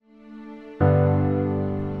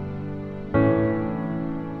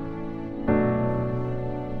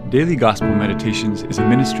Daily Gospel Meditations is a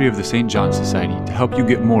ministry of the St. John Society to help you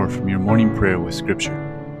get more from your morning prayer with Scripture.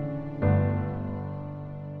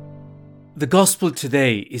 The Gospel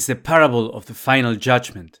today is the parable of the final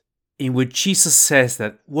judgment, in which Jesus says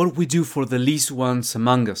that what we do for the least ones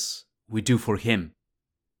among us, we do for Him.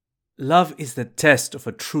 Love is the test of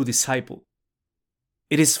a true disciple.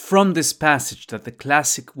 It is from this passage that the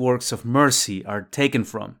classic works of mercy are taken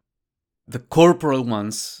from. The corporal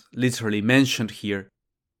ones, literally mentioned here,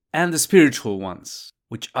 and the spiritual ones,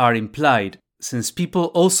 which are implied, since people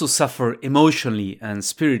also suffer emotionally and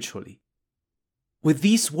spiritually. With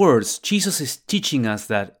these words, Jesus is teaching us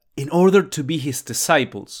that in order to be His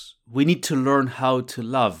disciples, we need to learn how to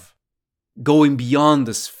love, going beyond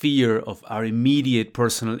the sphere of our immediate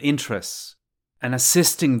personal interests and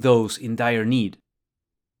assisting those in dire need.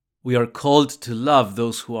 We are called to love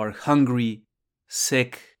those who are hungry,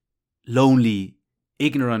 sick, lonely,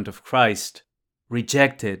 ignorant of Christ,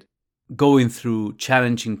 rejected, going through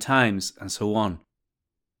challenging times, and so on.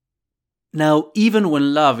 Now, even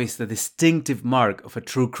when love is the distinctive mark of a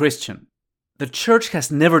true Christian, the Church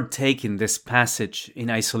has never taken this passage in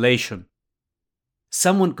isolation.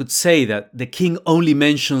 Someone could say that the King only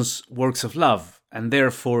mentions works of love, and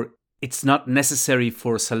therefore it's not necessary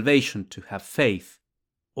for salvation to have faith,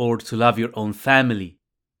 or to love your own family,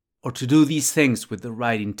 or to do these things with the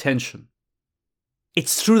right intention.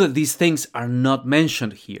 It's true that these things are not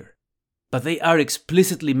mentioned here, but they are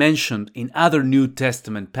explicitly mentioned in other New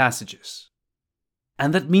Testament passages.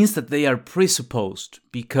 And that means that they are presupposed,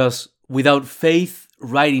 because without faith,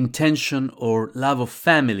 right intention, or love of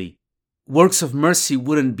family, works of mercy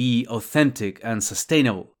wouldn't be authentic and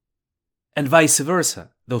sustainable. And vice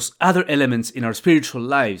versa, those other elements in our spiritual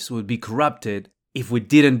lives would be corrupted if we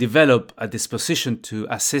didn't develop a disposition to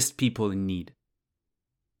assist people in need.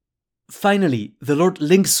 Finally, the Lord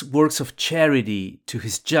links works of charity to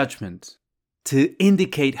His judgment to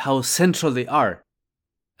indicate how central they are,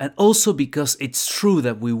 and also because it's true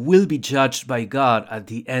that we will be judged by God at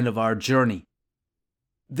the end of our journey.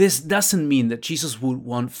 This doesn't mean that Jesus would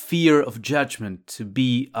want fear of judgment to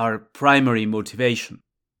be our primary motivation.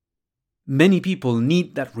 Many people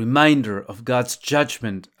need that reminder of God's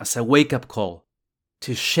judgment as a wake-up call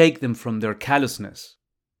to shake them from their callousness.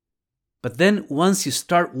 But then once you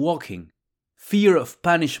start walking, fear of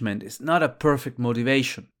punishment is not a perfect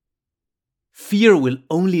motivation. Fear will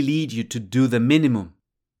only lead you to do the minimum,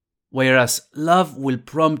 whereas love will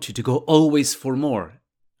prompt you to go always for more,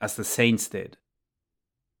 as the saints did.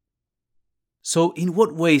 So in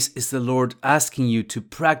what ways is the Lord asking you to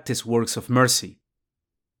practice works of mercy?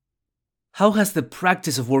 How has the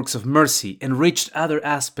practice of works of mercy enriched other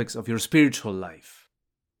aspects of your spiritual life?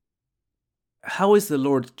 How is the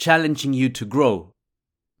Lord challenging you to grow,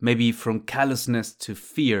 maybe from callousness to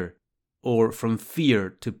fear, or from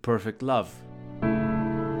fear to perfect love?